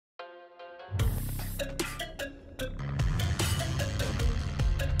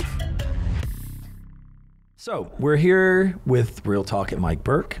So we're here with Real Talk at Mike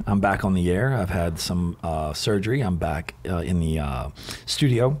Burke. I'm back on the air. I've had some surgery. I'm back in the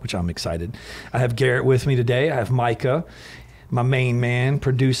studio, which I'm excited. I have Garrett with me today. I have Micah, my main man,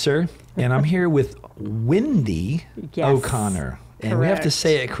 producer, and I'm here with Wendy O'Connor. And we have to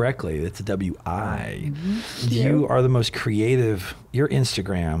say it correctly. It's a W-I. You are the most creative. Your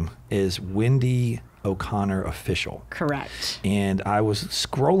Instagram is Wendy O'Connor Official. Correct. And I was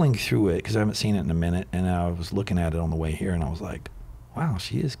scrolling through it because I haven't seen it in a minute, and I was looking at it on the way here, and I was like, wow,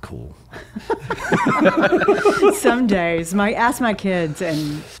 she is cool. Some days, ask my kids,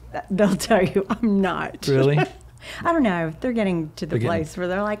 and they'll tell you I'm not. Really? I don't know. They're getting to the place where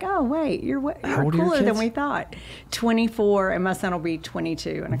they're like, oh, wait, you're cooler than we thought. 24, and my son will be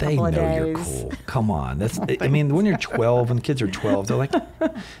 22 in a couple of days. They know you're cool. Come on. That's. I mean, when you're 12, and kids are 12, they're like,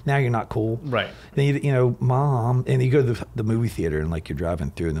 now you're not cool. Right. Then, you know, Mom, and you go to the movie theater, and like you're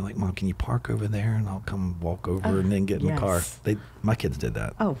driving through, and they're like, Mom, can you park over there, and I'll come walk over and then get in the car. My kids did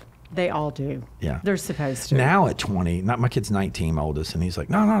that. Oh, they all do. Yeah. They're supposed to. Now at 20, my kid's 19, my oldest, and he's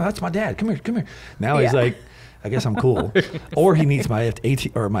like, no, that's my dad. Come here. Now he's like, I guess I'm cool. Or he needs my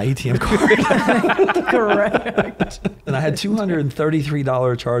ATM card. Correct. And I had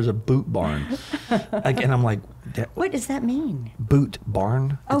 $233 charge of Boot Barn. And I'm like, what does that mean? Boot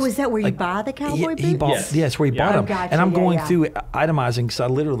Barn. Oh, is that where you buy the cowboy boots? He bought, yes, where he bought them. Gotcha. And I'm going through itemizing because I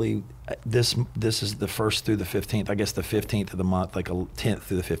literally, this is the 1st through the 15th. I guess the 15th of the month, like a 10th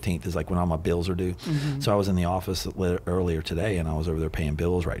through the 15th is like when all my bills are due. So I was in the office earlier today, and I was over there paying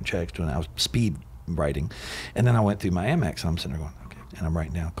bills, writing checks, I was speed writing, and then I went through my Amex, and I'm sitting there going, okay, and I'm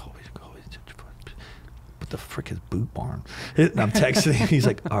writing down, what the frick is Boot Barn? And I'm texting him. He's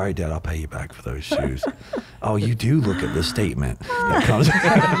like, all right, Dad, I'll pay you back for those shoes. Oh, you do look at the statement that comes.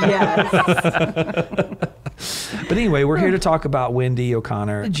 Yes. But anyway, we're here to talk about Wendy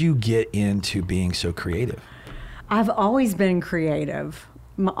O'Connor. How did you get into being so creative? I've always been creative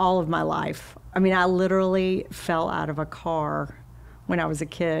all of my life. I mean, I literally fell out of a car when I was a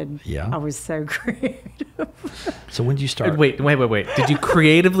kid. Yeah. I was so creative. So when did you start? Wait. Did you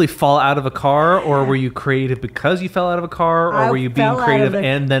creatively fall out of a car, or were you creative because you fell out of a car, or were you being creative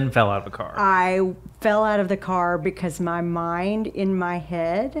and then fell out of a car? I fell out of the car because my mind in my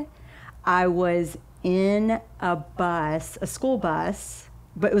head, I was in a school bus,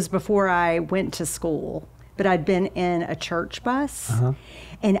 but it was before I went to school. But I'd been in a church bus,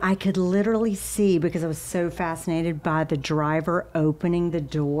 and I could literally see, because I was so fascinated by the driver opening the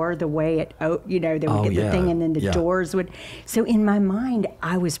door, the way it, they would get the thing, and then the doors would. So in my mind,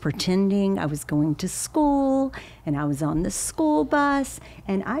 I was pretending I was going to school, and I was on the school bus,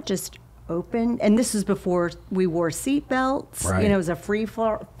 and I just opened, and this was before we wore seat belts. Right. It was a free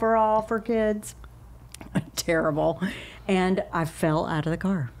for all for kids. Terrible. And I fell out of the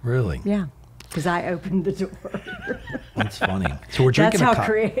car. Really? Yeah. Because I opened the door. That's funny. So we're drinking. That's how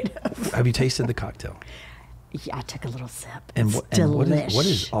creative. Have you tasted the cocktail? Yeah, I took a little sip. And delish. what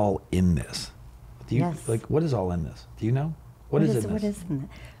is all in this? What is all in this? Do you know? What is in this? What is in it?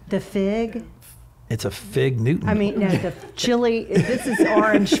 The fig. It's a fig Newton. I mean, no, the chili. This is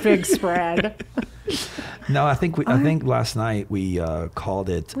orange fig spread. No, I think last night we called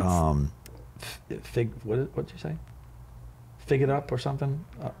it fig. What did you say? Fig it up or something?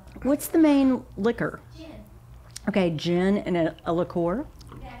 What's the main liquor? Gin. Okay, gin and a liqueur.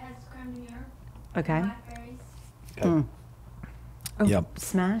 That has creme de jour. Okay. Blackberries. Okay. Oh, Yep.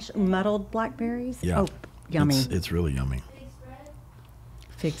 Smash muddled blackberries. Yeah. Oh, yummy. It's really yummy. Big spread.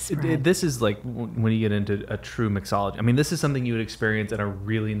 Fig spread. This is like when you get into a true mixology. I mean, this is something you would experience at a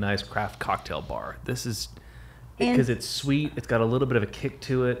really nice craft cocktail bar. This is because it's sweet. It's got a little bit of a kick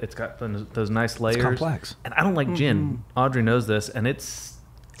to it. It's got those nice layers. It's complex. And I don't like gin. Audrey knows this, and it's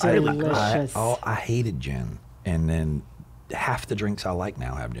delicious. I hated gin, and then half the drinks I like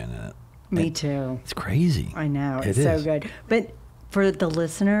now have gin in it. Me too. It's crazy. I know. It It's so is. good. But for the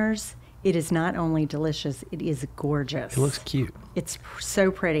listeners, it is not only delicious, it is gorgeous. It looks cute. It's so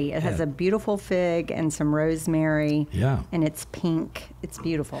pretty. It has a beautiful fig and some rosemary. Yeah. And it's pink. It's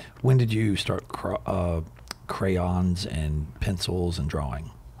beautiful. When did you start crayons and pencils and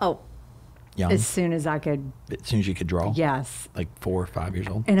drawing? Oh, Young? as soon as I could. As soon as you could draw? Yes. Like 4 or 5 years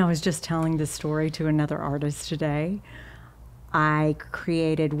old? And I was just telling this story to another artist today. I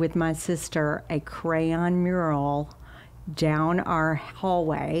created with my sister a crayon mural down our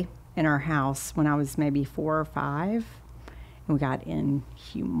hallway in our house when I was maybe 4 or 5. And we got in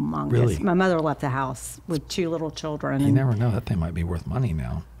humongous. Really? My mother left the house with 2 little children. You never know. That thing might be worth money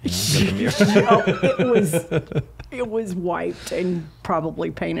now. It was wiped and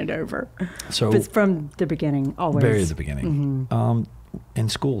probably painted over. So But from the beginning, always. very at the beginning. in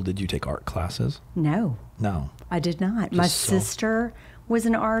school, did you take art classes? No, No. I did not. My Just self- sister was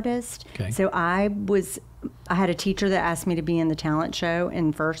an artist. Okay. So I had a teacher that asked me to be in the talent show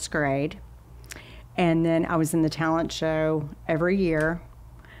in first grade. And then I was in the talent show every year.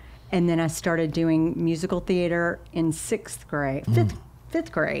 And then I started doing musical theater in fifth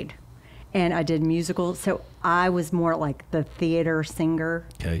grade. And I did musicals. So I was more like the theater singer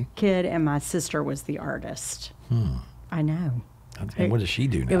kid, and my sister was the artist. I know. And what does she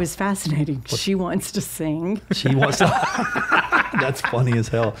do now? It was fascinating. She wants to sing. She wants to. That's funny as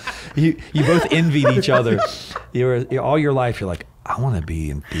hell. You both envied each other. You're all your life. You're like, I want to be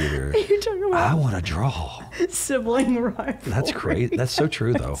in theater. You're talking about I want to draw. sibling rivalry. That's great. That's so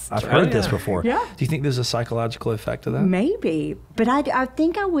true, though. I've heard this before. Yeah. Do you think there's a psychological effect to that? Maybe, but I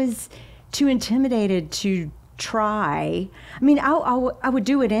think I was too intimidated to try. I mean, I would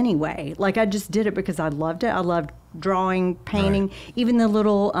do it anyway. Like, I just did it because I loved it. I loved drawing, painting, even the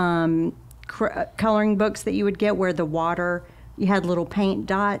little coloring books that you would get where the water, you had little paint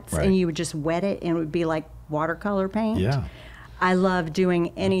dots and you would just wet it and it would be like watercolor paint. Yeah. I love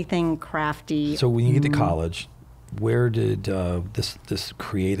doing anything crafty. So when you get to college, where did this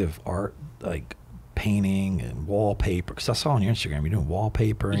creative art, like painting and wallpaper, because I saw on your Instagram, you're doing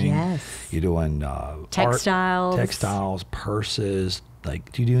wallpapering. Yes. You're doing textiles. Textiles, purses.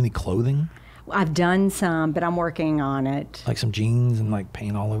 Like, do you do any clothing? I've done some, but I'm working on it. Like some jeans and like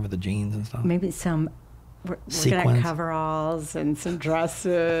paint all over the jeans and stuff? Maybe some we're looking Sequins. at coveralls and some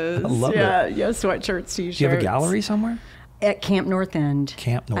dresses. I love it. Yeah, sweatshirts, t-shirts. Do you have a gallery somewhere? At Camp North End.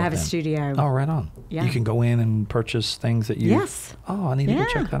 Camp North I have End. a studio. Oh, right on. Yeah. You can go in and purchase things that you... Yes. Oh, I need to go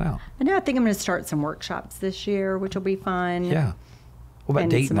check that out. I know. I think I'm going to start some workshops this year, which will be fun. Yeah. What about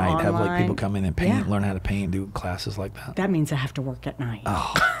And date some night? Have like online. people come in and paint, Yeah. learn how to paint, do classes like that? That means I have to work at night.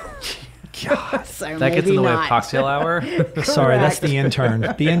 Oh, God. So That gets in the way of not. cocktail hour. Sorry, that's Correct. the intern.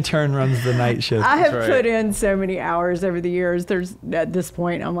 The intern runs the night shift. I have right. put in so many hours over the years. There's at this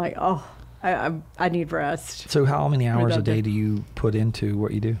point, I'm like, oh, I need rest. So how many hours a that day day. do you put into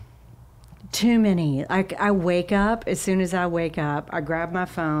what you do? Too many. Like, I wake up, as soon as I wake up, I grab my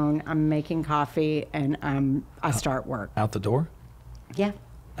phone, I'm making coffee, and I start work. Out the door? Yeah.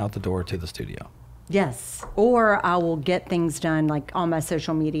 Out the door to the studio. Yes. Or I will get things done, like on my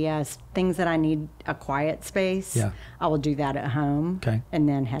social media, things that I need a quiet space. Yeah. I will do that at home. Okay. And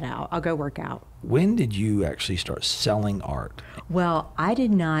then head out. I'll go work out. When did you actually start selling art? Well, I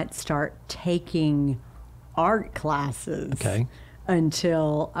did not start taking art classes Okay.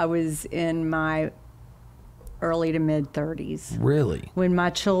 until I was in my early to mid 30s. Really? When my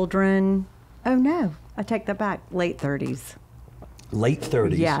children, oh no, I take that back, late 30s. Late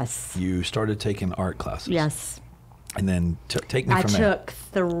 30s? Yes. You started taking art classes? Yes. And then take me I from there. took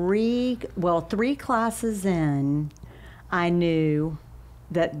three classes in, I knew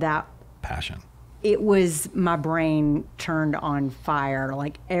that Passion. it was, my brain turned on fire.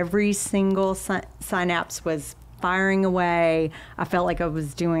 Like, every single synapse was firing away. I felt like I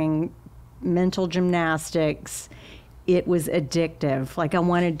was doing mental gymnastics. It was addictive. Like, I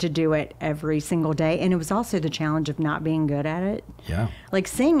wanted to do it every single day. And it was also the challenge of not being good at it. Yeah. Like,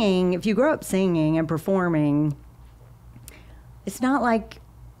 singing, if you grow up singing and performing, it's not like,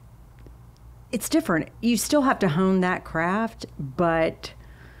 it's different. You still have to hone that craft, but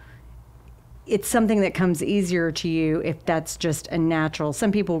it's something that comes easier to you if that's just a natural.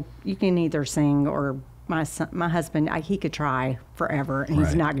 Some people, you can either sing, or my husband, he could try forever and he's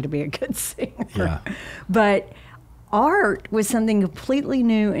Right. not going to be a good singer. Yeah. But art was something completely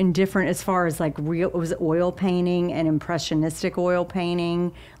new and different, as far as like it was oil painting and impressionistic oil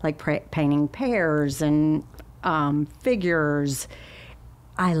painting, like painting pears and figures.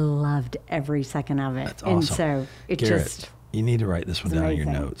 I loved every second of it. That's awesome. And so it Garrett, just, you need to write this one it's down in your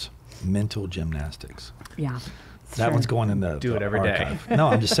amazing. notes. Mental gymnastics. yeah. it's That true. one's going in the Do it the every day. archive. No,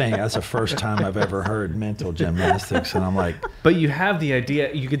 I'm just saying that's the first time I've ever heard mental gymnastics, and I'm like, But you have the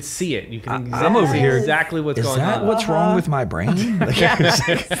idea. You could see it. You can I'm over here. exactly what's is going that on. what's wrong with my brain? Like, it's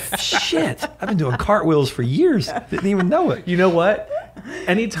like, shit, I've been doing cartwheels for years. Didn't even know it. You know what?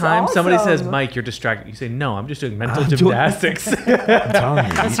 Anytime somebody says, awesome. "Mike, you're distracted," you say, "No, I'm just doing mental I'm doing- gymnastics." I'm telling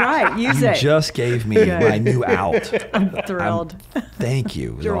you. That's right. Use You it. just gave me my new out. I'm thrilled. Thank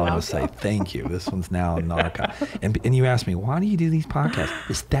you. Is You're all I'm gonna say. welcome. Thank you. This one's now in the archive. And you asked me, why do you do these podcasts?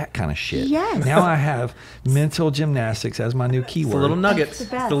 It's that kind of shit. Yes. Now I have mental gymnastics as my new keyword. The little nuggets. That's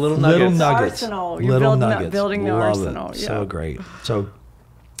the best. The little Little nuggets. nuggets. Arsenal. You're Little building up- nuggets. building the Love arsenal. It. Yeah. So great. So,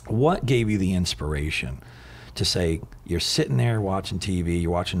 what gave you the inspiration to say, you're sitting there watching TV,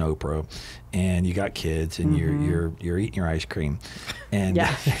 you're watching Oprah, and you got kids, and you're eating your ice cream, and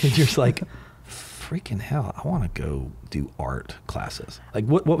Yeah. you're just like, freaking hell, I want to go do art classes. Like,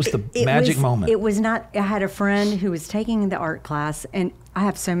 what was the magic moment? It was not, I had a friend who was taking the art class, and I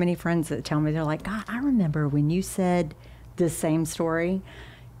have so many friends that tell me, they're like, God, I remember when you said this same story.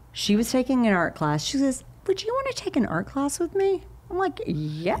 She was taking an art class. She says, would you want to take an art class with me? I'm like,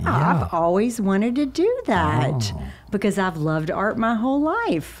 yeah. I've always wanted to do that because I've loved art my whole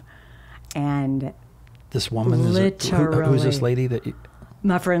life. And this woman who's this lady that you...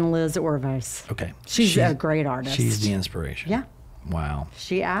 My friend Liz Orvis. Okay. She's a great artist. She's the inspiration. Yeah. Wow.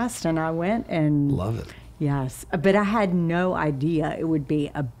 She asked and I went and... Love it. Yes. But I had no idea it would be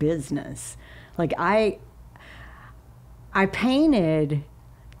a business. Like I painted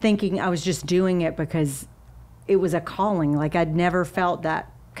thinking I was just doing it because it was a calling. Like I'd never felt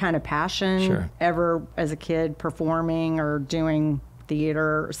that kind of passion ever as a kid, performing or doing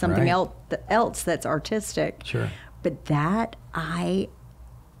theater or something else that's artistic. Sure. But that I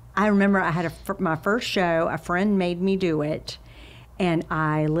remember I had my first show, a friend made me do it, and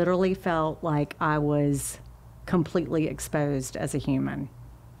I literally felt like I was completely exposed as a human.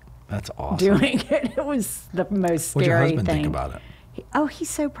 That's awesome. Doing it. It was the most scary What'd your husband thing. think about it? He's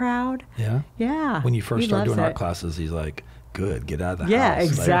so proud. Yeah? Yeah. When you first started doing art it. classes, he's like, good, get out of the house. Yeah,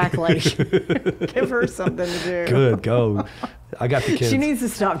 exactly. Like, Give her something to do. good, go. I got the kids. She needs to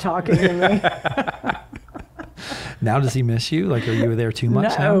stop talking to me. Now does he miss you? Like, are you there too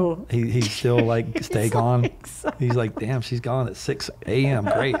much No. now? He's still like, stay gone. So. He's like, damn, she's gone at 6 a.m.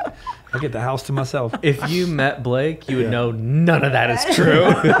 Great. I get the house to myself. If you met Blake, you would know none of that is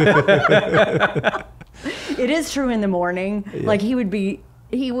true. It is true in the morning. Yeah. Like he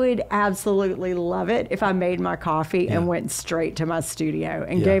would absolutely love it if I made my coffee and went straight to my studio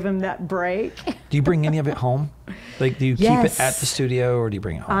and gave him that break. Do you bring any of it home? Like, do you keep it at the studio or do you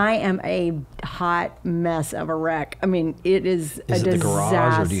bring it home? I am a hot mess of a wreck. I mean, it is a disaster. Is it the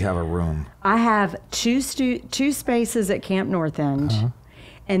garage or do you have a room? I have two spaces at Camp North End.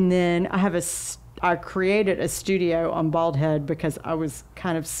 And then I created a studio on Bald Head because I was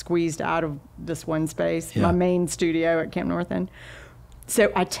kind of squeezed out of this one space, my main studio at Camp North End.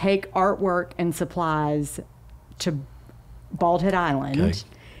 So I take artwork and supplies to Bald Head Island. Okay.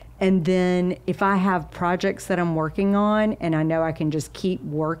 And then if I have projects that I'm working on and I know I can just keep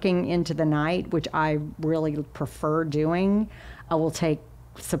working into the night, which I really prefer doing, I will take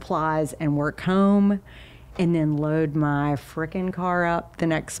supplies and work home and then load my frickin' car up the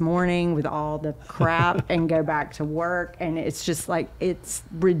next morning with all the crap and go back to work. And it's just like, it's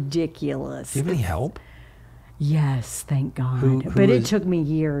ridiculous. Do you have any help? Yes, thank God. It took me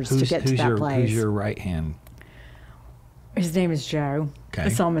years to get to that place. Who's your right hand? His name is Joe. Okay.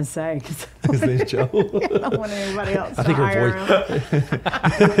 That's all I'm going to say. His name's Joe? I don't want anybody else I think her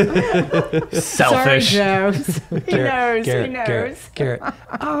voice. Selfish. Sorry, Joe. He knows. Garrett.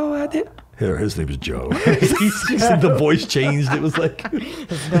 Oh, I did. His name is Joe. The voice changed. It was like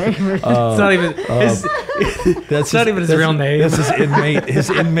it's not even that's not even his real name. That's his inmate.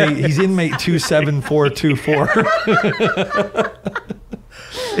 He's inmate 27424.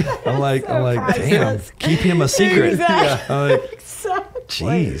 I'm like, damn, keep him a secret. Exactly. Yeah. I'm like,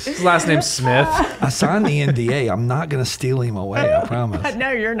 jeez. His last name's Smith. I signed the NDA. I'm not going to steal him away. I promise.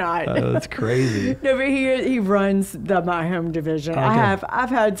 No, you're not. That's crazy. No, but he runs the My Home division. Okay. I've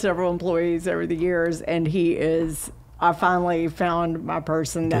had several employees over the years, and I finally found my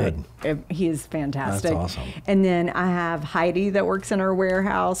person that he is fantastic. That's awesome. And then I have Heidi that works in our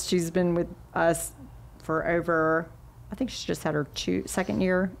warehouse. She's been with us for over, I think she just had her second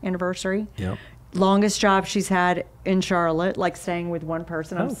year anniversary. Yep. Longest job she's had in Charlotte, like staying with one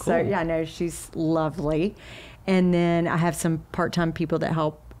person. Oh, cool. So, yeah, I know she's lovely. And then I have some part-time people that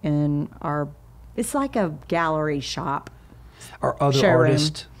help in it's like a gallery shop. Are other showroom.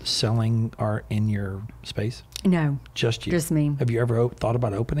 Artists selling art in your space? No. Just you? Just me. Have you ever thought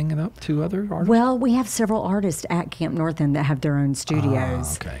about opening it up to other artists? Well, we have several artists at Camp North End that have their own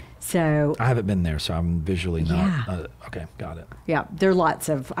studios. Okay. So I haven't been there, so I'm visually not. Okay, got it. Yeah, there are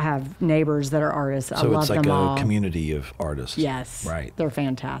I have neighbors that are artists. So I love them all. it's like a community of artists. Yes. Right. They're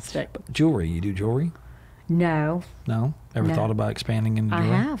fantastic. Jewelry, you do jewelry? No. No? Ever thought about expanding into jewelry?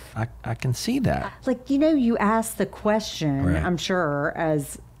 I have. I can see that. Like, you asked the question, right. I'm sure,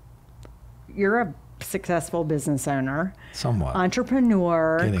 as you're a successful business owner, somewhat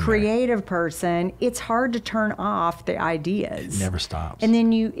entrepreneur, creative person. It's hard to turn off the ideas. It never stops. And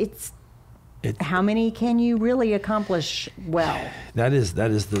then how many can you really accomplish well? That is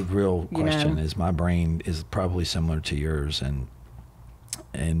the real question. Is my brain is probably similar to yours,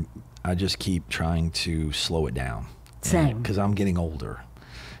 and I just keep trying to slow it down. Same. Because I'm getting older.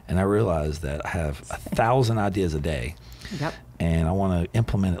 And I realized that I have 1,000 ideas a day. Yep. And I want to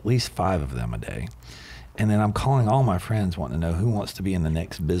implement at least 5 of them a day. And then I'm calling all my friends wanting to know who wants to be in the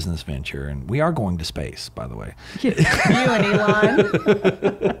next business venture. And we are going to space, by the way. You and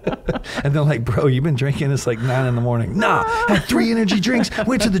Elon. And they're like, bro, you've been drinking. It's like 9 in the morning. Nah, had 3 energy drinks,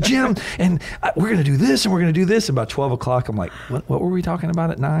 went to the gym, and we're going to do this and we're going to do this. About 12 o'clock, I'm like, what were we talking about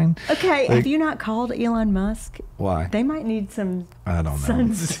at 9? Okay, Like, have you not called Elon Musk? why? They might need some I don't know.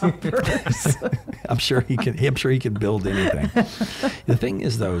 sun stoppers. I'm sure he can build anything. The thing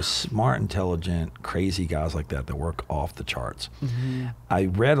is, though, smart, intelligent, crazy guys like that work off the charts. Mm-hmm. I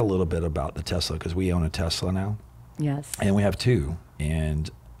read a little bit about the Tesla because we own a Tesla now, Yes. and we have 2. And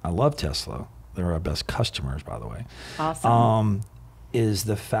I love Tesla. They're our best customers, by the way. Awesome. Is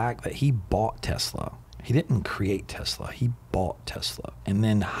the fact that he bought Tesla. He didn't create Tesla. He bought Tesla and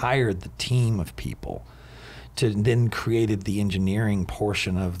then hired the team of people to then created the engineering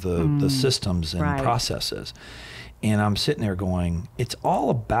portion of the systems and Right. processes. And I'm sitting there going, it's all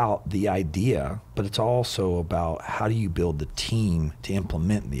about the idea, but it's also about how do you build the team to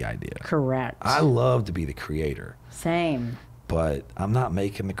implement the idea. Correct. I love to be the creator, Same. but I'm not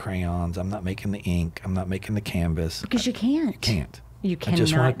making the crayons. I'm not making the ink. I'm not making the canvas. Because you can't. Can't. You I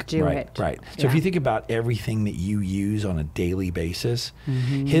just cannot wanna- do right, it. Right. So Yeah. if you think about everything that you use on a daily basis,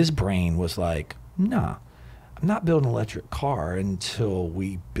 Mm-hmm. his brain was like, nah, I'm not building an electric car until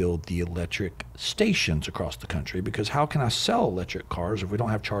we build the electric stations across the country, because how can I sell electric cars if we don't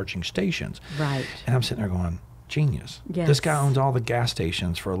have charging stations? Right. And I'm sitting there going, genius. Yes. This guy owns all the gas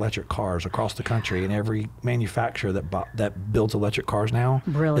stations for electric cars across the country, and every manufacturer that builds electric cars now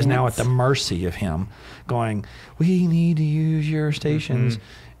is Brilliant. now at the mercy of him, going, we need to use your stations.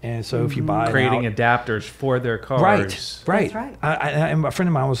 And so if you buy an Creating out- adapters for their cars. right. That's right. And a friend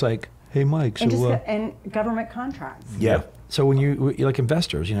of mine was like, hey, Mike, so And just and government contracts. yeah. So when you like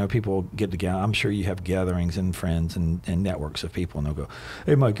investors, people get together. I'm sure you have gatherings and friends and networks of people, and they'll go,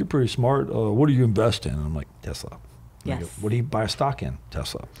 "Hey, Mike, you're pretty smart. What do you invest in?" And I'm like, Tesla. And they Yes. go, what do you buy a stock in?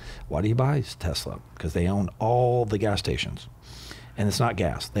 Tesla. Why do you buy Tesla? Because they own all the gas stations, and it's not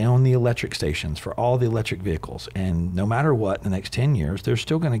gas. They own the electric stations for all the electric vehicles, and no matter what, in the next 10 years, they're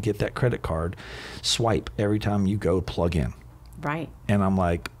still going to get that credit card swipe every time you go plug in. Right. And I'm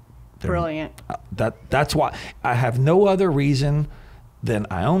like, they're- Brilliant. That's why I have no other reason than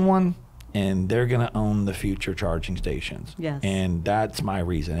I own one, and they're going to own the future charging stations. Yes. And that's my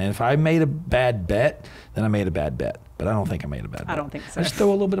reason. And if I made a bad bet, then I made a bad bet. But I don't think I made a bad bet. I don't think so. I just throw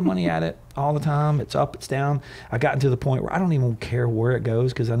a little bit of money at it all the time. It's up, it's down. I gotten to the point where I don't even care where it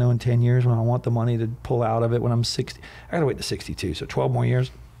goes, because I know in 10 years when I want the money to pull out of it when I'm 60, I got to wait to 62. So 12 more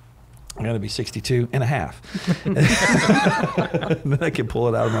years. I got to be 62 and a half. Then I can pull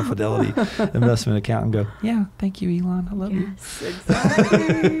it out of my Fidelity investment account and go, yeah, thank you, Elon. I love you. Yes,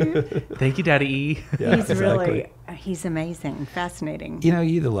 exactly. Thank you, Daddy E. Yeah, He's really, he's amazing, fascinating. You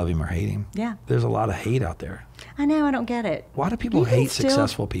either love him or hate him. Yeah. There's a lot of hate out there. I know, I don't get it. Why do people You can hate still-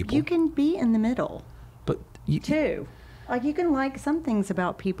 successful people? You can be in the middle, But you, too. Like, you can like some things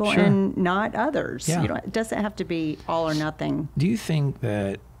about people Sure. and not others. Yeah. It doesn't have to be all or nothing. do you think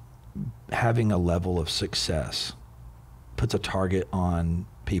that having a level of success puts a target on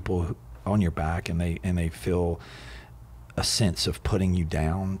people on your back, and they feel a sense of putting you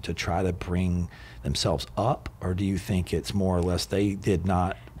down to try to bring themselves up? Or do you think it's more or less they did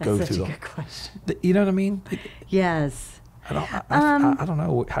not go That's such through a good question. you know what I mean? Yes. I don't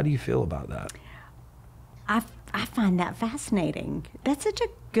know. How do you feel about that? I find that fascinating. That's such a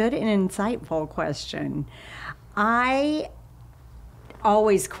good and insightful question. I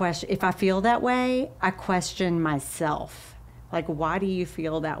always question, if I feel that way, I question myself. Like, why do you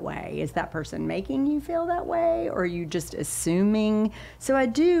feel that way? Is that person making you feel that way? Or are you just assuming? So I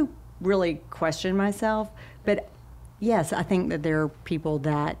do really question myself. But yes, I think that there are people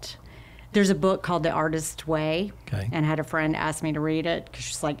that, there's a book called The Artist's Way. Okay. And I had a friend ask me to read it, because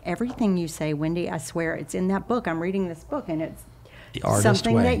she's like, everything you say, Wendy, I swear it's in that book. I'm reading this book, and it's The Artist's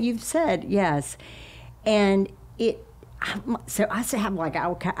something Way. that you've said. Yes. And so I have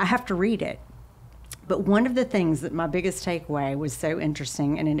I have to read it. But one of the things that my biggest takeaway was so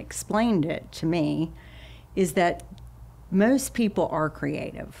interesting, and it explained it to me, is that most people are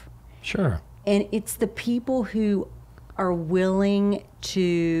creative. Sure. And it's the people who are willing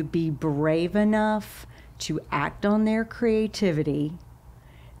to be brave enough to act on their creativity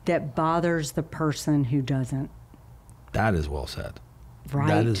that bothers the person who doesn't. That is well said. Right.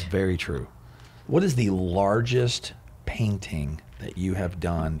 That is very true. What is the largest painting that you have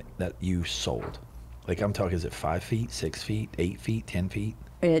done that you sold? Like, I'm talking, is it 5 feet, 6 feet, 8 feet, 10 feet?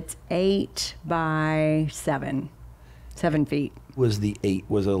 It's 8 by 7. 7 feet. Was the 8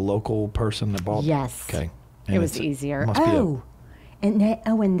 was a local person that bought? Yes. Okay. It was easier. Must be and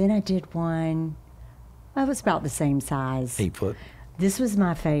then I did one. It was about the same size. 8 foot. This was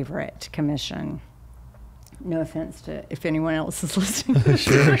my favorite commission. No offense to if anyone else is listening.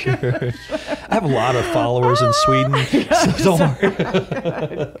 Sure. I have a lot of followers in Sweden, so don't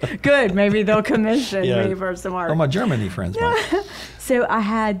worry. Good. Maybe they'll commission me for some art. Oh, my Germany friends might. So I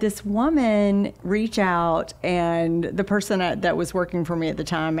had this woman reach out, and the person that was working for me at the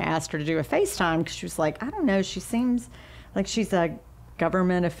time asked her to do a FaceTime because she was like, I don't know, she seems like she's a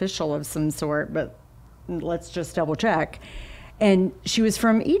government official of some sort, but let's just double check. And she was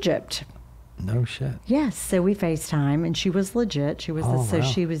from Egypt. No shit. Yes, so we FaceTime, and she was legit. She was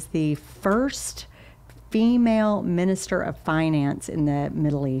she was the first female minister of finance in the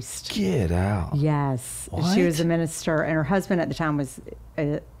Middle East. Get out. Yes, What? she was a minister, and her husband at the time was,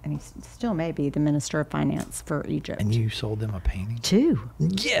 and he still may be, the minister of finance for Egypt. And you sold them a painting? 2.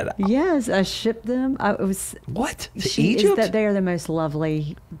 Get out. Yes, I shipped them. It was What? To she Egypt? Is that they are the most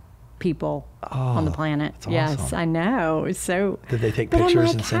lovely people on the planet. that's Yes, awesome. I know. So Did they take but I'm pictures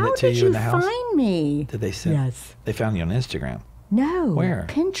like, and send how it to did you in the house? Find me? Did they send? Yes. They found you on Instagram. No. Where?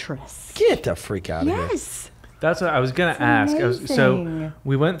 Pinterest. Get the freak out of here. Yes. That's what I was going to ask. So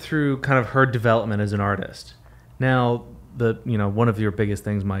we went through kind of her development as an artist. Now, one of your biggest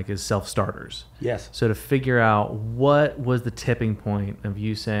things, Mike, is self-starters. Yes. So to figure out what was the tipping point of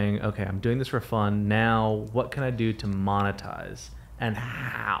you saying, okay, I'm doing this for fun. Now, what can I do to monetize and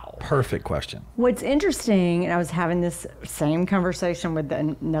how? Perfect question. What's interesting, and I was having this same conversation with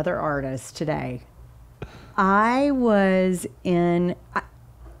another artist today.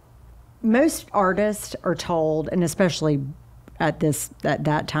 Most artists are told, and especially at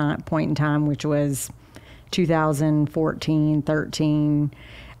that point in time, which was 2014, 13,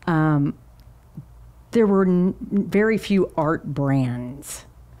 there were very few art brands,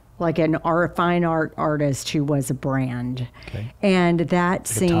 like a fine art artist who was a brand. Okay. And that Like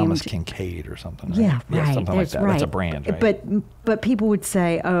seemed... a Thomas Kincaid or something. Right? Yeah, right. Something like that. Right. That's a brand, right? But people would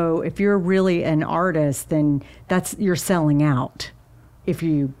say, oh, if you're really an artist, then you're selling out if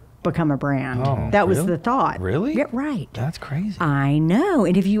you become a brand. Oh, that was really? the thought. Really? Yeah, right. That's crazy. I know.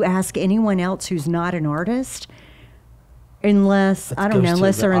 And if you ask anyone else who's not an artist, unless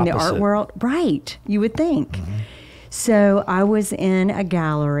they're in the art world, right, you would think. Mm-hmm. So I was in a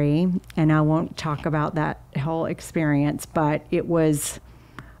gallery, and I won't talk about that whole experience, but it was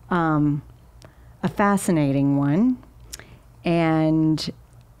a fascinating one. And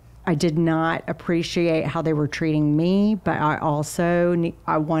I did not appreciate how they were treating me, but I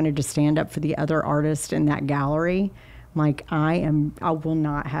wanted to stand up for the other artists in that gallery. Like, I will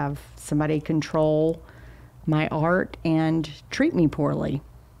not have somebody control my art and treat me poorly.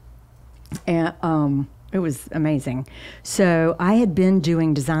 And it was amazing. So I had been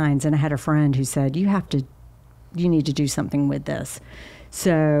doing designs, and I had a friend who said, you need to do something with this.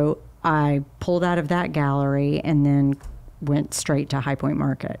 So I pulled out of that gallery and then went straight to High Point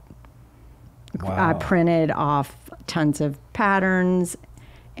Market. Wow. I printed off tons of patterns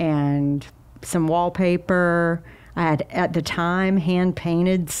and some wallpaper. I had, at the time,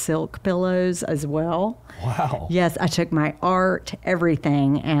 hand-painted silk pillows as well. Wow. Yes, I took my art,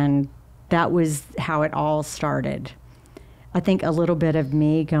 everything, and that was how it all started. I think a little bit of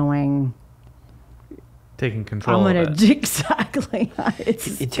me going... Taking control of it. Exactly.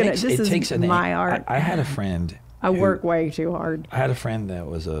 This is my art. I had a friend... I work way too hard. I had a friend that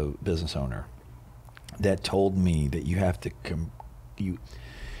was a business owner that told me that you have to you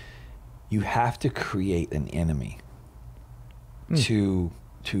have to create an enemy to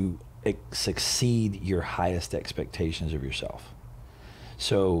succeed your highest expectations of yourself.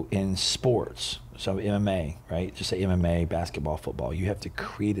 So in sports, so MMA, right? Just say MMA, basketball, football. You have to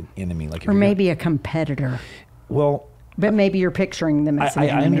create an enemy, like or maybe a competitor. Well. But maybe you're picturing them as an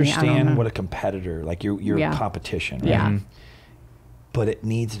enemy. I understand what a competitor, like your competition, right? Yeah. But it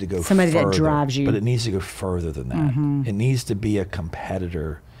needs to go somebody further. That drives you. But it needs to go further than that. Mm-hmm. It needs to be a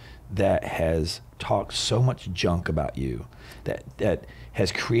competitor that has talked so much junk about you, that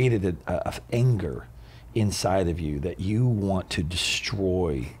has created a anger inside of you that you want to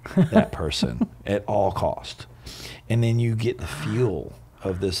destroy that person at all cost. And then you get the fuel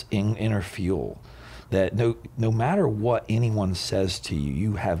of this inner fuel that no matter what anyone says to you,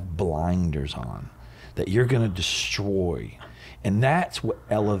 you have blinders on, that you're going to destroy. And that's what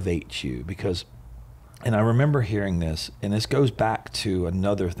elevates you. Because, and I remember hearing this, and this goes back to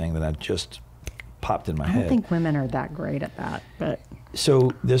another thing that I just popped in my head. I don't think women are that great at that, but.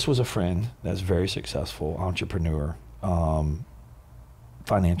 So this was a friend that's very successful, entrepreneur,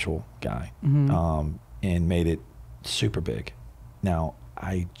 financial guy, and made it super big. Now,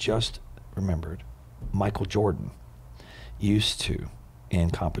 I just remembered Michael Jordan used to, in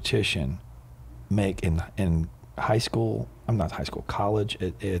competition, make in high school, college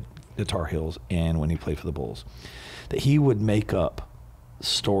at the Tar Heels, and when he played for the Bulls, that he would make up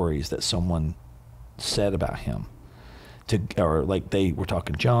stories that someone said about him, or like they were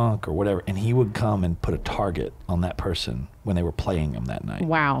talking junk or whatever, and he would come and put a target on that person when they were playing him that night.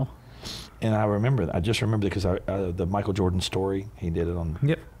 Wow. And I just remember because the Michael Jordan story, he did it on,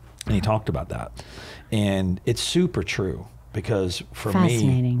 Yep. and he talked about that. And it's super true because for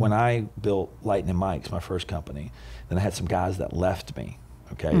me, when I built Lightning Mike's, my first company, then I had some guys that left me,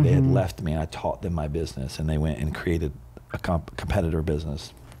 okay? Mm-hmm. They had left me, and I taught them my business, and they went and created a competitor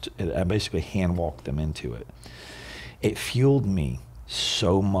business. I basically hand walked them into it. It fueled me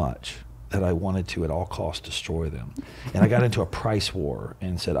so much that I wanted to at all costs destroy them. And I got into a price war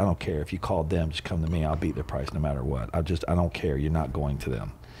and said, I don't care if you called them, just come to me. I'll beat their price no matter what. I don't care. You're not going to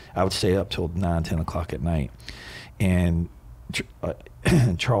them. I would stay up till 9, 10 o'clock at night. And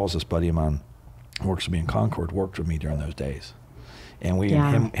Charles, this buddy of mine, works with me in Concord, worked with me during those days. And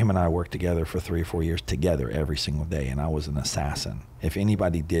him and I worked together for 3 or 4 years together every single day. And I was an assassin if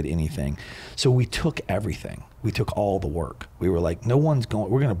anybody did anything. So we took everything. We took all the work. We were like, we're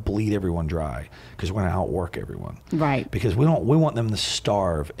going to bleed everyone dry because we're going to outwork everyone. Right. Because we want them to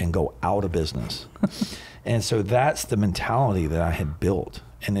starve and go out of business. And so that's the mentality that I had built.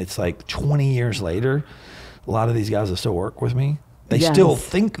 And it's like 20 years later, a lot of these guys that still work with me, they still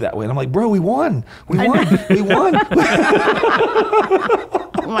think that way. And I'm like, bro, we won. We won.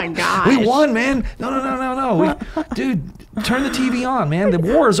 Oh my gosh. We won, man. No. Dude, turn the TV on, man. The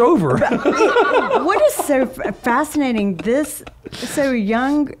war is over. What is so fascinating, so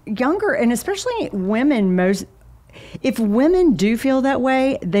younger, and especially women, if women do feel that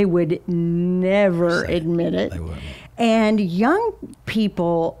way, they would never admit it. They wouldn't. And young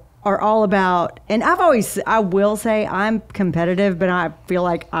people are all about, and I will say I'm competitive, but I feel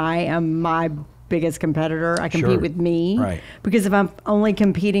like I am my biggest competitor. I compete with me. Right. Because if I'm only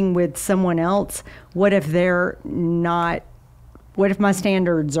competing with someone else, what if my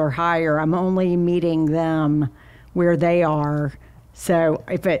standards are higher? I'm only meeting them where they are. So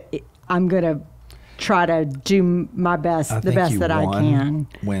I'm going to try to do my best, the best that I can.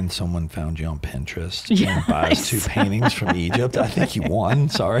 When someone found you on Pinterest and buys 2 paintings from Egypt, I think you won.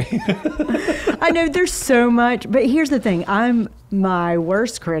 Sorry. I know there's so much, but here's the thing. I'm my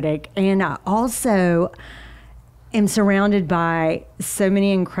worst critic, and I also am surrounded by so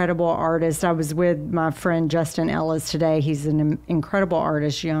many incredible artists. I was with my friend Justin Ellis today. He's an incredible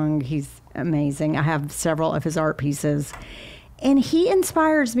artist, young. He's amazing. I have several of his art pieces. And he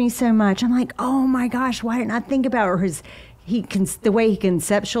inspires me so much. I'm like, oh my gosh, why didn't I think about it? The way he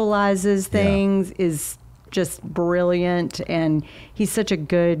conceptualizes things is just brilliant, and he's such a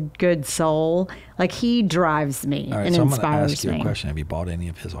good soul. Like, he drives me and so inspires me. I'm going to ask you a question. Have you bought any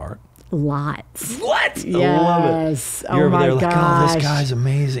of his art? Lots. What? Yes. I love it. You're over there like, oh, this guy's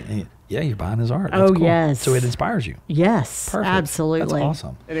amazing. And you're buying his art. That's cool. Yes. So it inspires you. Yes, Perfect. absolutely. That's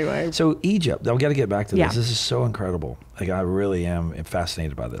awesome. Anyway. So Egypt, I've got to get back to this. Yeah. This is so incredible. Like, I really am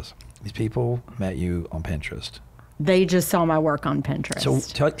fascinated by this. These people met you on Pinterest. They just saw my work on Pinterest.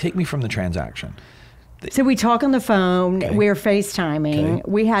 So take me from the transaction. So we talk on the phone. Okay. We're FaceTiming. Okay.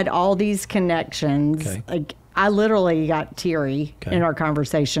 We had all these connections. Okay. Like, I literally got teary in our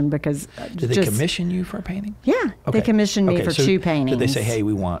conversation because Did they commission you for a painting? Yeah, Okay. they commissioned me for so 2 paintings. Did they say, hey,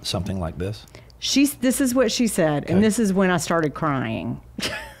 we want something like this? This is what she said, Okay. and this is when I started crying.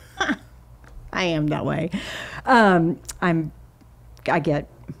 I am that way. I get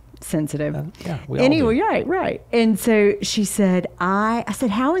sensitive. Yeah, we all Anyway, do. right. And so she said, I said,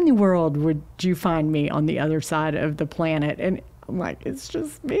 how in the world would you find me on the other side of the planet? And I'm like, it's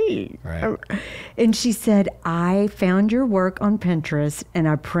just me. Right. And she said, I found your work on Pinterest and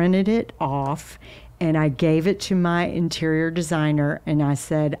I printed it off and I gave it to my interior designer and I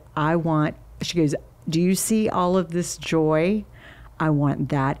said, she goes, do you see all of this joy? I want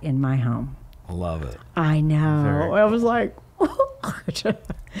that in my home. Love it. I know. Very I was like,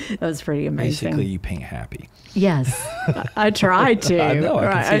 that was pretty amazing. Basically, you paint happy. Yes, I try to. I know.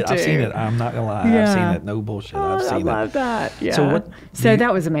 I can see it. I've do. seen it. I'm not gonna lie. Yeah. I've seen it. No bullshit. I've seen I love that. Yeah. So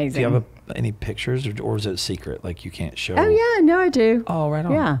that was amazing. Do you have any pictures, or is it secret? Like, you can't show? Oh yeah, no, I do. Oh, right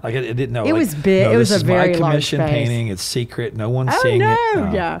on. Yeah. Like, I didn't know. It was big. No, It was this a is very my large commission space. painting. It's secret. No one's Oh seeing no,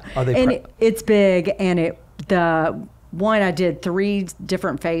 it. yeah. Are they? It's big, and the one I did 3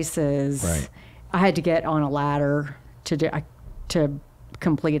 different faces. Right. I had to get on a ladder to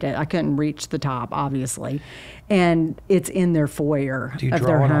complete it. I couldn't reach the top, obviously. And it's in their foyer Do you of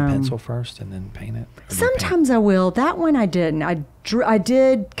their draw it home. on pencil first and then paint it? Or do you paint Sometimes I will. That one I didn't. I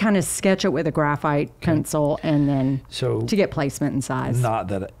did kind of sketch it with a graphite pencil and then So to get placement and size. Not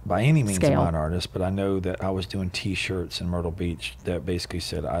that by any means Scale. I'm an artist, but I know that I was doing T-shirts in Myrtle Beach that basically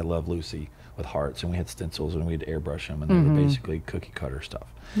said "I love Lucy" with hearts, and we had stencils and we'd airbrush them, and they were basically cookie cutter stuff.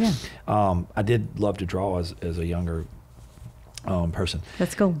 Yeah, I did love to draw as a younger person,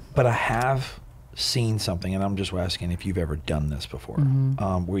 that's cool. but I have seen something, and I'm just asking if you've ever done this before,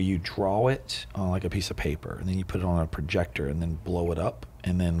 where you draw it on like a piece of paper, and then you put it on a projector, and then blow it up,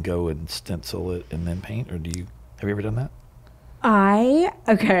 and then go and stencil it, and then paint. Or have you ever done that?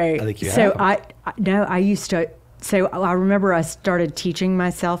 Okay. I think you so have. I used to. So I remember I started teaching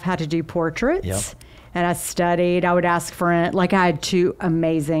myself how to do portraits, Yep. and I studied. I would ask for like I had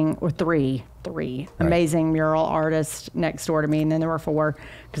three amazing mural artists next door to me, and then there were 4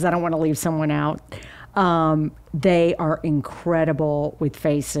 because I don't want to leave someone out. They are incredible with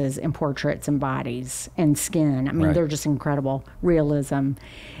faces and portraits and bodies and skin. I mean, Right. they're just incredible realism.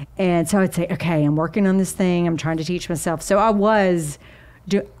 And so I'd say, okay, I'm working on this thing. I'm trying to teach myself. So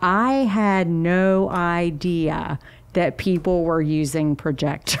I had no idea that people were using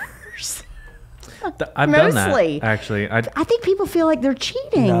projectors. I've done Mostly. that, actually. I think people feel like they're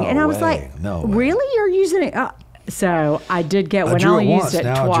cheating. No and I was way. like, No way. really? You're using it? So I did get I one. drew I it used once. it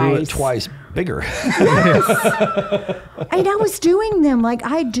Now twice. I drew it twice bigger. And I was doing them like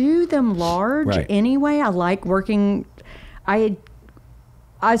I do them large Right. anyway. I like working.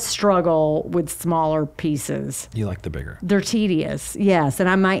 I struggle with smaller pieces. You like the bigger. They're tedious, yes,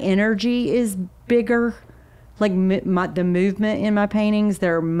 and my energy is bigger. Like the movement in my paintings,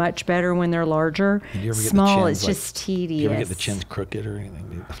 they're much better when they're larger. Did you ever get Small, the it's chins, like, just tedious. Do you ever get the chins crooked or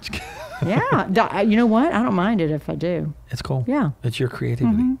anything? I'm just kidding. Yeah, you know what? I don't mind it if I do. It's cool. Yeah. It's your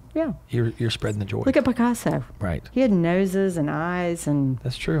creativity. Yeah. You're spreading the joy. Look at Picasso. Right. He had noses and eyes and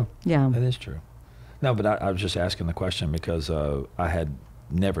That's true. yeah. That is true. No, but I was just asking the question because I had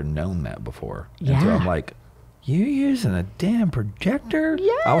never known that before. And so Yeah. I'm like, you using a damn projector?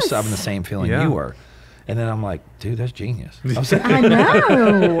 I was having the same feeling Yeah. you were. And then I'm like, dude, that's genius. I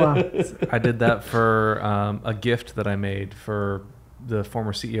know. I did that for a gift that I made for the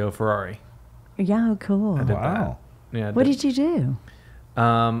former CEO of Ferrari. Yeah, cool. I did Wow. that. Yeah. I What did you do?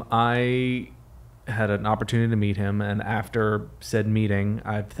 I had an opportunity to meet him, and after said meeting,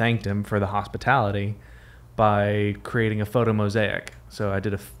 I thanked him for the hospitality by creating a photo mosaic. So I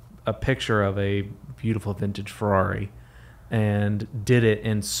did a picture of a beautiful vintage Ferrari and did it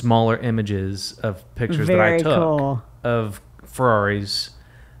in smaller images of pictures that I Very took cool. of Ferraris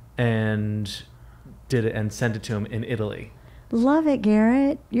and did it and sent it to him in Italy. Love it,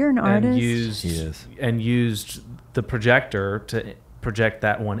 Garrett. You're an artist. He is. And used the projector to project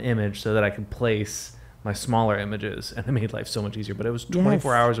that one image so that I could place my smaller images, and it made life so much easier. But it was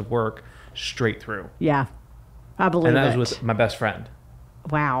 24 Yes. hours of work straight through, Yeah, I believe and that it. was with my best friend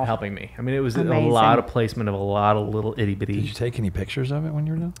Wow. helping me. I mean, it was Amazing. a lot of placement of a lot of little itty Did you bitty. take any pictures of it when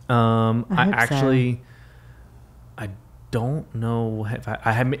you were done? I hope so. actually, I don't know if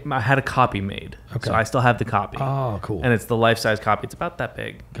I had a copy made, Okay. so I still have the copy. Oh, cool. And it's the life size copy. It's about that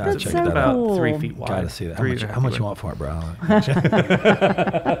big. Gotta That's check so that about out. cool. 3 feet wide. Gotta see that. How 3.5 much feet you wide. want for it, bro?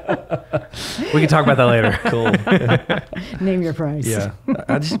 We can talk about that later. Cool. Name your price. Yeah.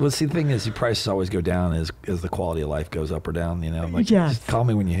 See, the thing is, the prices always go down as the quality of life goes up or down. You know, I'm like, Yes. just call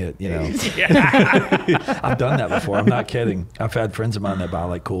me when you hit. You know, I've done that before. I'm not kidding. I've had friends of mine that buy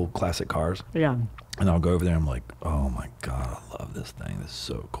like cool classic cars, Yeah. and I'll go over there. And I'm like, oh my god, I love this thing. This is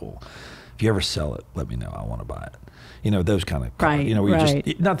so cool. If you ever sell it, let me know. I want to buy it. You know, those kind of cars. Right, You know, where you right.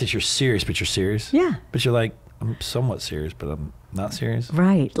 just not that you're serious, but you're serious. Yeah. But you're like, I'm somewhat serious, but I'm not serious.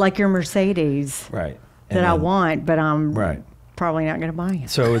 Right. Like your Mercedes Right. that And I then- want, but I'm Right. probably not going to buy it.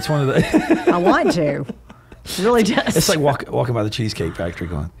 So it's one of the. I want to. It really does. It's like walking by the Cheesecake Factory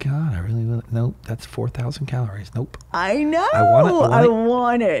going, God, I really will. Nope, that's 4,000 calories. Nope. I know. I want it. I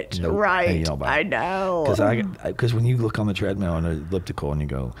want it. Nope. Right. And you don't buy I it. know. Because when you look on the treadmill and an elliptical and you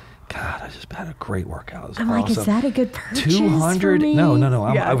go, God, I just had a great workout. It was I'm awesome. like, is that a good purchase 200? for me? No.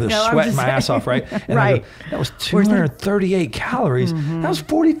 Yeah, I was no, I'm sweating just my ass saying. off, right? And I Right. go, that was Where's that? 238 calories. That was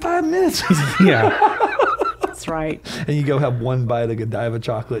 45 minutes. Yeah. That's right. And you go have one bite of Godiva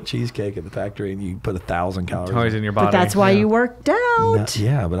chocolate cheesecake at the factory and you put 1,000 calories. Always in your body. But that's why you worked out. No,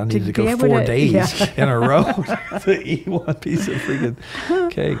 yeah, but I needed to be go able 4 to- days yeah. in a row to eat one piece of freaking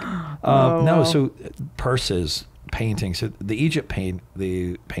cake. No, wow. so purses, painting. So the Egypt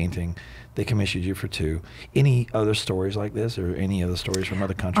painting, They commissioned you for 2. Any other stories like this, or any other stories from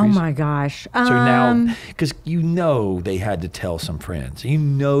other Oh countries? my gosh. So now, because they had to tell some friends.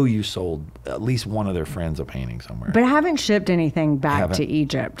 You sold at least one of their friends a painting somewhere. But I haven't shipped anything back Haven't? to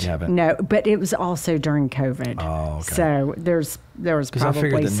Egypt. You haven't? No, but it was also during COVID. Oh, okay. So there was Because I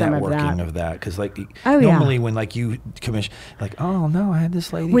figured probably the some of networking that. of that, because Oh, yeah. normally when you commission, oh no, I had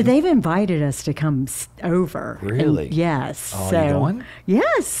this lady. Well, they've invited us to come over. And Really? yes. Oh, so, you going?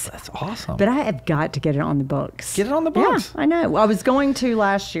 Yes. That's awesome. But I have got to get it on the books. Get it on the books. Yeah, I know. I was going to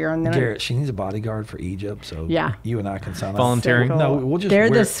last year, and then Garrett, she needs a bodyguard for Egypt, so Yeah. you and I can sign up. Volunteering? So No, cool. we'll just They're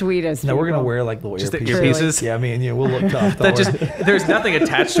wear, the sweetest. No, we're gonna people. wear like little Just the earpieces. earpieces? Yeah, me and you, we'll look tough. That just there's nothing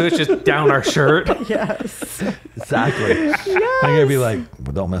attached to it, it's just down our shirt. Yes. Exactly. I'm gonna be like,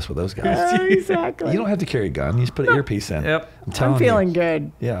 well, don't mess with those guys. Exactly. You don't have to carry a gun. You just put an earpiece in. Yep. I'm telling I'm feeling you.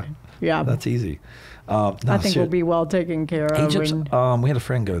 good. Yeah. Yeah. That's easy. No, I think we'll be well taken care of. Egypt's, and- we had a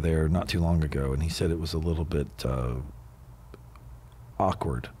friend go there not too long ago, and he said it was a little bit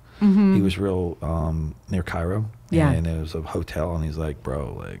awkward. Mm-hmm. He was real near Cairo, Yeah. and it was a hotel, and he's like,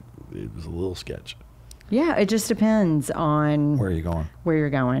 bro, like it was a little sketch. yeah, it just depends on Where are you going? where you're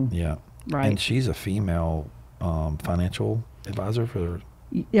going. Yeah, Right. And she's a female financial advisor for.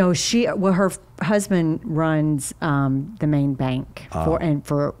 Her husband runs the main bank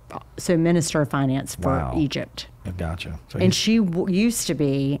so Minister of Finance for Wow. Egypt. Gotcha. So And she used to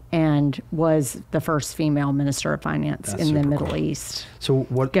be and was the first female Minister of Finance That's in the super Middle cool. East. So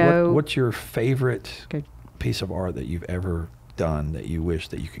Go- what's your favorite Go- piece of art that you've ever done that you wish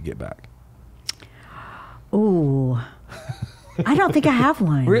that you could get back? Ooh. I don't think I have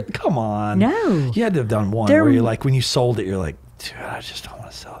one. Come on. No. You had to have done one There- where you're like, when you sold it, you're like, dude, I just don't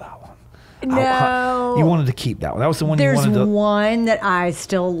want to sell that one. No. You wanted to keep that one. That was the one There's you wanted to. one that I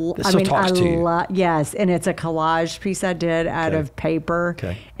still, That still talks to you. yes, and it's a collage piece I did out Okay. of paper,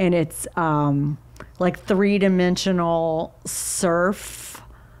 Okay. and it's like 3-dimensional surf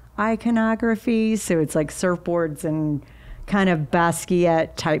iconography. So it's like surfboards and kind of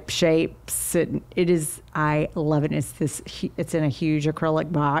Basquiat type shapes. It is, I love it. It's in a huge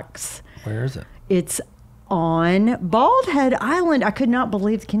acrylic box. Where is it? It's on Bald Head Island. I could not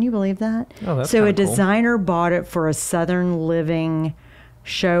believe. Can you believe that? Oh, that's so a kinda cool. designer bought it for a Southern Living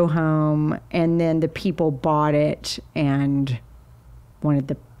show home, and then the people bought it and wanted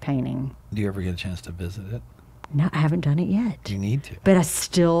the painting. Do you ever get a chance to visit it? No, I haven't done it yet. You need to. But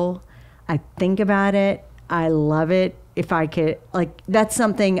I think about it. I love it. If I could, that's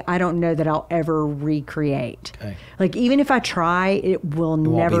something I don't know that I'll ever recreate. Okay. Like, even if I try, it will won't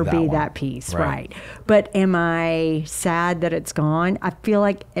never be that be one. that piece, Right. right? But am I sad that it's gone? I feel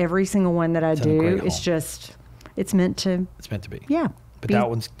like every single one that I in a do great is home. just, it's meant to, It's meant to be. yeah. But be- that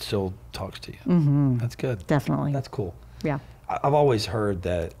one still talks to you. Mm-hmm. That's good. Definitely. That's cool. Yeah. I've always heard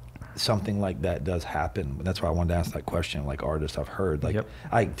that something like that does happen. That's why I wanted to ask that question. Like artists, I've heard like Yep.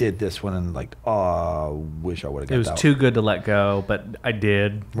 I did this one and like, oh, wish I would have got It was that too good to let go, but I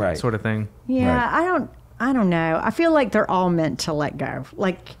did. Right. Sort of thing. Yeah, Right. I don't know. I feel like they're all meant to let go.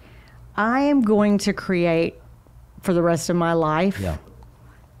 Like, I am going to create for the rest of my life. Yeah.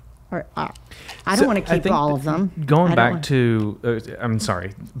 Or I So don't want to I keep think all of them. Going I don't back want- to, I'm sorry,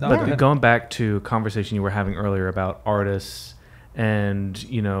 No, but go ahead. going back to a conversation you were having earlier about artists and,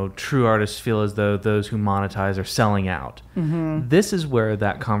 true artists feel as though those who monetize are selling out. Mm-hmm. This is where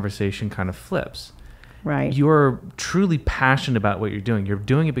that conversation kind of flips. Right. You're truly passionate about what you're doing. You're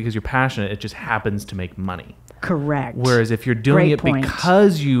doing it because you're passionate. It just happens to make money. Correct. Whereas if you're doing Great it point.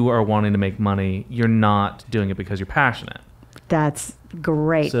 because you are wanting to make money, you're not doing it because you're passionate. That's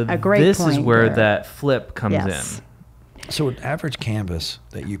great. So a great this point is where there. that flip comes Yes. in. So an average canvas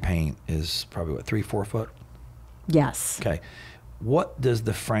that you paint is probably what, 3-4 foot? Yes. Okay. What does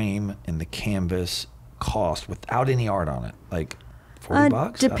the frame and the canvas cost without any art on it? Like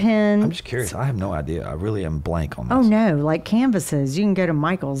 $40? Depends. I'm just curious. I have no idea. I really am blank on this. Oh no, like canvases, you can go to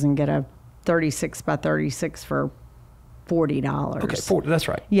Michael's and get a 36 by 36 for $40. Okay, that's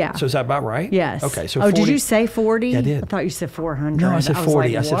right. Yeah. So is that about right? Yes. Okay, so 40, did you say 40? Yeah, I did. I thought you said 400. No, I said was 40.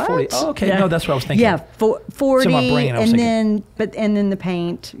 like, I said 40. what? Oh, okay. No, that's what I was thinking. Yeah, 40 So my brain, I was and then the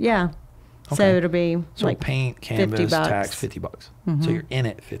paint. Yeah. So Okay. it'll be So like paint, canvas, $50. tax, $50. So you're in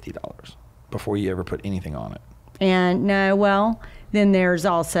it $50 before you ever put anything on it. And no, well, then there's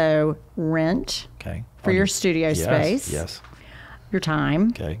also rent Okay. for your studio Yes, space. Yes. Your time.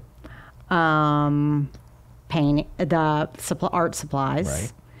 Okay. Paint the art supplies.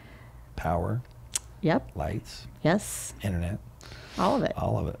 Right. Power, Yep. lights, Yes. internet, All of it.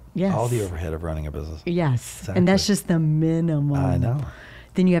 all of it. Yes. All the overhead of running a business. Yes. And that's Exactly. just the minimum. I know.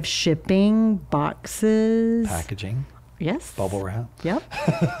 Then you have shipping, boxes. Packaging. Yes. Bubble wrap. Yep.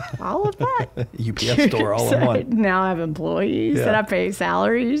 All of that. UPS store all in one. Now I have employees Yeah. that I pay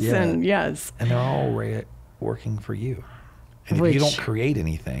salaries, Yeah. and yes, And they're all working for you. And if you don't create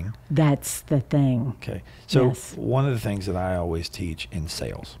anything. that's the thing. Okay. So Yes. one of the things that I always teach in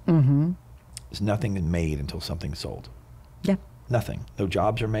sales is nothing is made until something's sold. Yeah. Nothing. No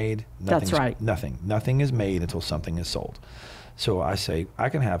jobs are made. That's right. Nothing. Nothing is made until something is sold. So I say, I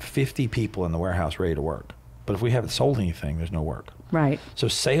can have 50 people in the warehouse ready to work. But if we haven't sold anything, there's no work. Right. So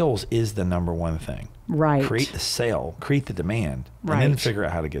sales is the number one thing. Right. Create the sale, create the demand, and then Right. figure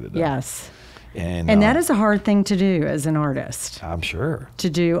out how to get it done. Yes. And that is a hard thing to do as an artist, I'm sure. to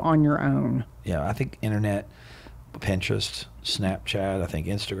do on your own. Yeah, I think internet, Pinterest, Snapchat, I think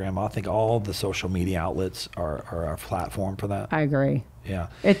Instagram, I think all the social media outlets are a platform for that. I agree. Yeah.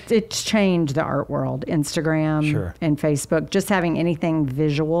 It's changed the art world. Instagram Sure. and Facebook, just having anything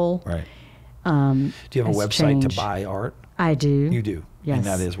visual. Right. Do you have a has website changed. to buy art? I do. You do. Yes. And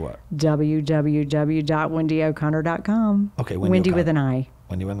that is what? www.wendyo'connor.com. Okay, Wendy Wendy O'Connor. with an I.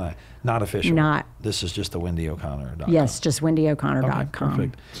 Wendy with that. Not official. Not. This is just the WendyO'Connor.com. Yes, just Okay, wendyo'connor.com.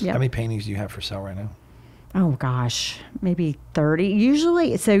 perfect. Yep. How many paintings do you have for sale right now? Oh gosh, maybe 30.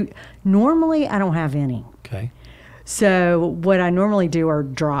 Usually, so normally I don't have any. Okay. So what I normally do are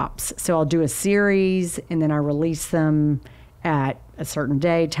drops. So I'll do a series and then I release them at a certain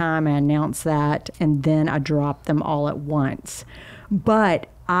day, time, I announce that, and then I drop them all at once. But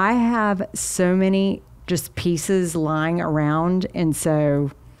I have so many just pieces lying around, and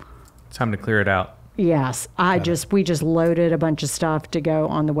so Time to clear it out. yes, we just loaded a bunch of stuff to go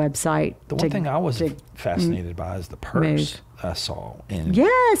on the website. The one thing I was fascinated by is the purse move. I saw. And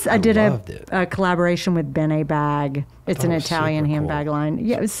Yes, I did loved it. a collaboration with Bene Bag. It's thought an it was Italian super handbag cool. line.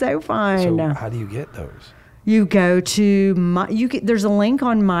 Yeah, it was so fun. So how do you get those? You go to there's a link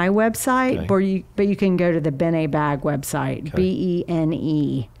on my website Okay. but you can go to the Bene Bag website, Okay.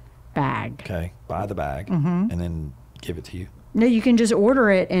 BENE bag. Okay. Buy the bag Mm-hmm. and then give it to you. No, you can just order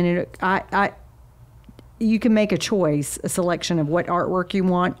it, and you can make a choice, a selection of what artwork you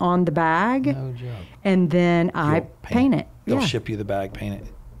want on the bag, No joke. and then I You'll paint it. They'll Yeah. ship you the bag, paint it.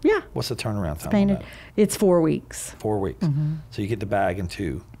 Yeah. What's the turnaround time on Painted. that? It's 4 weeks. 4 weeks. Mm-hmm. So you get the bag in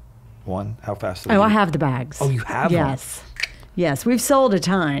 2. 1, how fast? Oh, I have the bags. Oh, you have them? Yes. Yes, we've sold a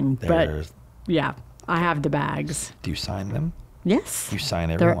ton, There's, but yeah, I have the bags. do you sign them? Yes. You sign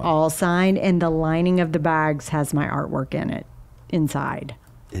They're everyone. all signed, and the lining of the bags has my artwork in it inside.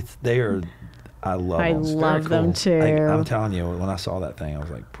 I love I them. It's very love them cool. too. I'm telling you, when I saw that thing, I was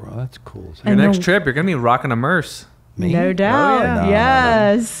like, bro, that's cool. So Your And next the- trip, you're gonna be rocking a Merce. me? No doubt. yeah. No,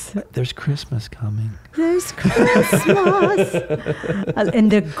 Yes. There's Christmas coming. There's Christmas.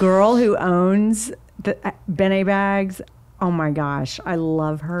 And the girl who owns the Bene Bags, oh my gosh, I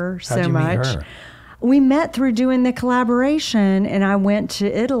love her so How'd you much. meet her? We met through doing the collaboration, and I went to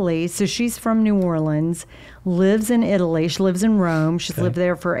Italy. So she's from New Orleans, lives in Italy. She lives in Rome. She's lived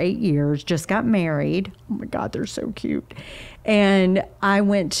there for 8 years, just got married. Oh my God, they're so cute. And I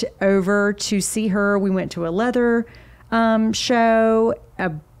went over to see her. We went to a leather show,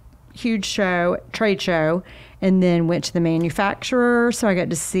 a huge show, trade show, and then went to the manufacturer. So I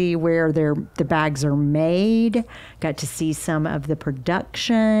got to see where the bags are made, got to see some of the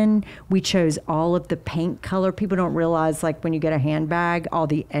production. We chose all of the paint color. People don't realize, like, when you get a handbag, all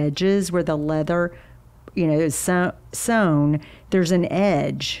the edges where the leather, is sewn, there's an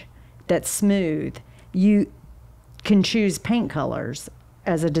edge that's smooth. You can choose paint colors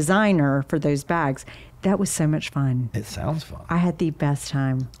as a designer for those bags. That was so much fun. It sounds fun. I had the best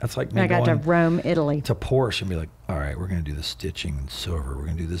time. That's like me I got to going Rome, Italy. to Porsche and be like, all right, we're going to do the stitching in silver. We're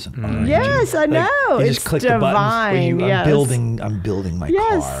going to do this in orange. Yes, I Like, know. You It's just click the buttons. divine, yes. I'm building my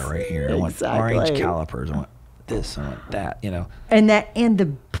Yes, car right here. I want orange exactly. calipers. I want this. I want that. And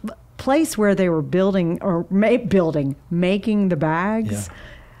the place where they were building or making the bags,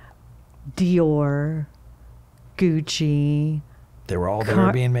 Dior, Gucci. They were all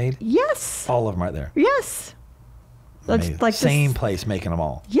there being made. Yes. All of them right there. Yes. That's Amazing. like Same this, place making them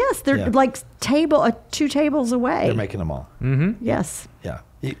all. Yes, they're Yeah. like 2 tables away. They're making them all. Mm-hmm. Yes. Yeah.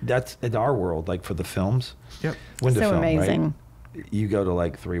 That's in our world, like for the films. Yep. Window So film, amazing. Right? You go to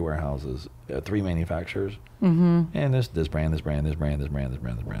like 3 warehouses, 3 manufacturers, and there's this brand, this brand, this brand, this brand, this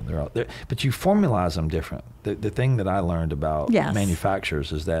brand, this brand. They're all there, but you formalize them different. The thing that I learned about Yes.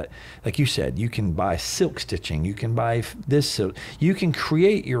 manufacturers is that, like you said, you can buy silk stitching, you can buy this silk, you can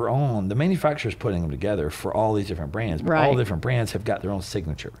create your own. The manufacturer's putting them together for all these different brands, but all Right. different brands have got their own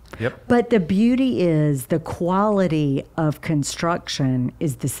signature. Yep. But the beauty is the quality of construction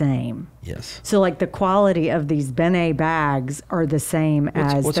is the same. Yes. So, like, the quality of these Bene bags are the same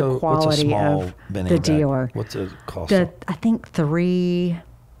as the quality all of been the aimed at. dealer. What's it cost? I think $350.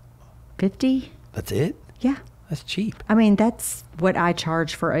 That's it? Yeah. That's cheap. I mean, that's what I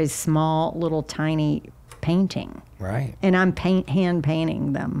charge for a small, little, tiny painting. Right. And I'm hand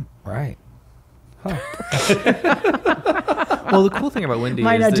painting them. Right. Well, the cool thing about Wendy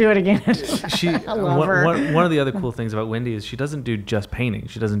Might is not that do it again. I love her. One of the other cool things about Wendy is she doesn't do just painting.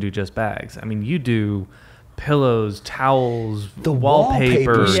 She doesn't do just bags. I mean, you do pillows, towels, The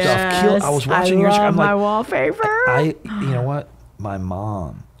wallpaper. wallpaper stuff. I was watching your show. love I'm my like, wallpaper. you know what? My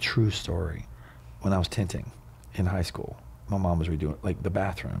mom, true story, when I was tinting in high school, my mom was redoing like the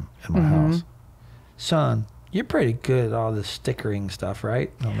bathroom in my house. Son, you're pretty good at all this stickering stuff,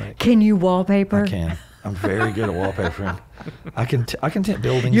 right? And I'm like, Can you wallpaper? I can. I'm very good at wallpapering. I can tint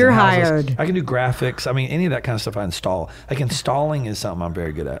buildings. You're and houses. hired. I can do graphics. I mean, any of that kind of stuff I install. Like installing is something I'm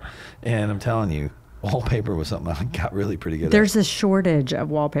very good at. And I'm telling you, wallpaper was something I got really pretty good There's at. a shortage of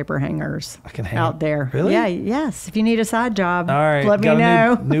wallpaper hangers I can hang out there. Really? Yeah, yes. If you need a side job, All right. let me got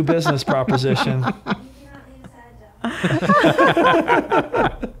know. a new business proposition. You cannot leave a side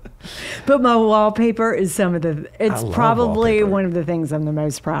job. But my wallpaper is it's love probably wallpaper. one of the things I'm the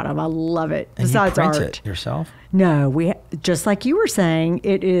most proud of. I love it. And Besides you print art. it yourself? No, just like you were saying,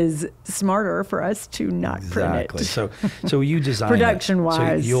 it is smarter for us to not Exactly. print it. So you design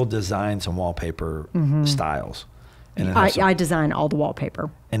Production-wise. So you'll design some wallpaper styles. And then, I design all the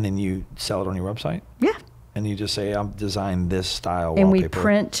wallpaper. and then you sell it on your website? Yeah. And you just say, I'm designing this style And wallpaper. we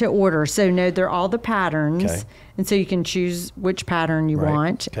print to order. So no, they're all the patterns. Okay. And so you can choose which pattern you Right.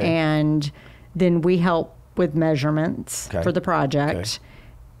 want. Okay. And then we help with measurements Okay. for the project.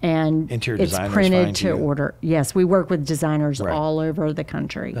 Okay. And Interior it's designers printed find to you. order. Yes, we work with designers Right. all over the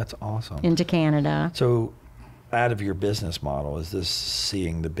country. That's awesome. Into Canada. So out of your business model, is this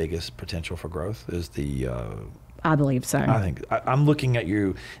seeing the biggest potential for growth? Is the I believe so. I think I'm looking at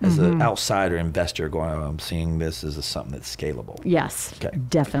you as an outsider investor going, oh, I'm seeing this as something that's scalable. Yes, Okay.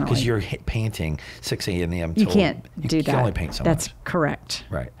 definitely. Because you're painting 6 a.m. You can't do you that. can only paint so That's much. correct.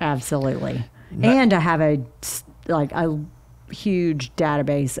 Right. Absolutely. No- And I have a huge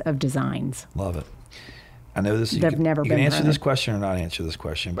database of designs. Love it. I know this. They've never you been can answer this printed. question or not answer this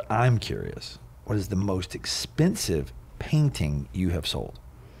question, but I'm curious. What is the most expensive painting you have sold?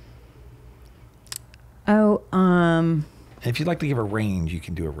 Oh, And if you'd like to give a range, you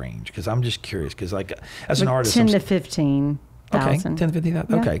can do a range because I'm just curious. Because like as an artist, 10 I'm to 15 okay, thousand. 10 to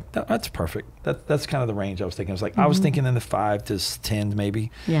 15,000. Yeah. Okay, that's perfect. That's kind of the range I was thinking. I was like, I was thinking in the 5 to 10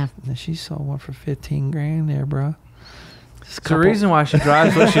 maybe. Yeah. And then she sold one for 15 grand there, bro. It's the reason why she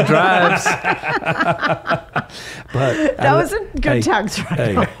drives what she drives. But That was a good tax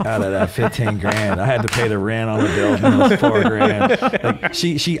Hey, write-off. out of that 15 grand, I had to pay the rent on the building. It was 4 grand. Like,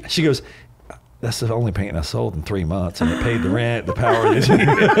 she goes, that's the only painting I sold in 3 months, and it paid the rent, the power.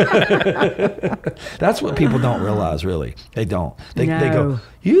 That's what people don't realize, really. They don't. They go, No.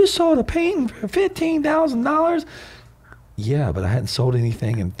 you sold a painting for $15,000. Yeah, but I hadn't sold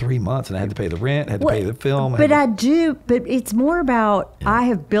anything in 3 months, and I had to pay the rent, had to pay the film. But I do. But it's more about I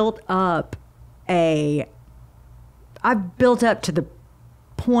have built up I've built up to the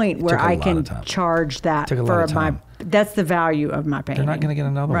point where took a I lot can of time. charge that Took a lot for of time. that's the value of my painting. They're not going to get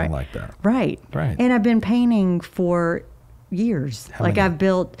another Right. one like that. Right. Right. And I've been painting for years. How like many? I've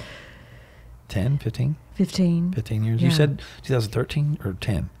built 10, 15? 15. 15 years? Yeah. You said 2013 or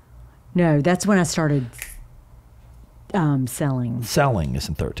 10? No, that's when I started selling. Selling is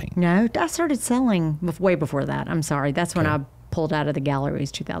in 13. No, I started selling way before that. I'm sorry. That's when Okay. I pulled out of the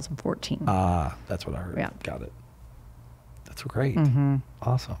galleries 2014. Ah, that's what I heard. Yeah. Got it. That's great.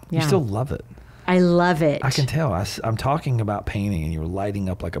 Awesome. You Yeah. still love it. I love it. I can tell. I'm talking about painting and you're lighting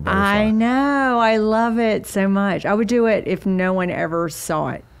up like a butterfly. I know. I love it so much. I would do it if no one ever saw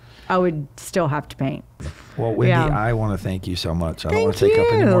it. I would still have to paint. Well, Wendy, Yeah. I want to thank you so much. I don't Thank want to take up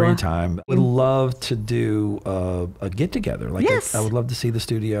any more of your you. time. Would love to do a get together. Like Yes. I would love to see the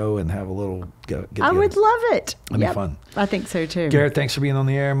studio and have a little get I together. would love it. That'd be fun. I think so too. Garrett, thanks for being on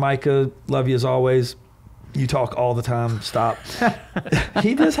the air. Micah, love you as always. You talk all the time. Stop.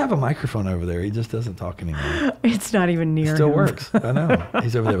 He does have a microphone over there. He just doesn't talk anymore. It's not even near It still him. works. I know.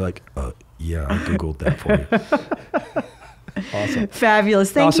 He's over there like, yeah, I Googled that for you. Awesome.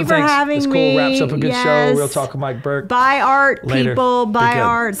 Fabulous. Thank Awesome, you for thanks. having It's cool. me. Wraps up a good show. Yes. Real Talk with Mike Burke. Buy art, Later. people. Be Buy good.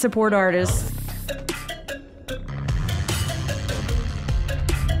 art. Support artists.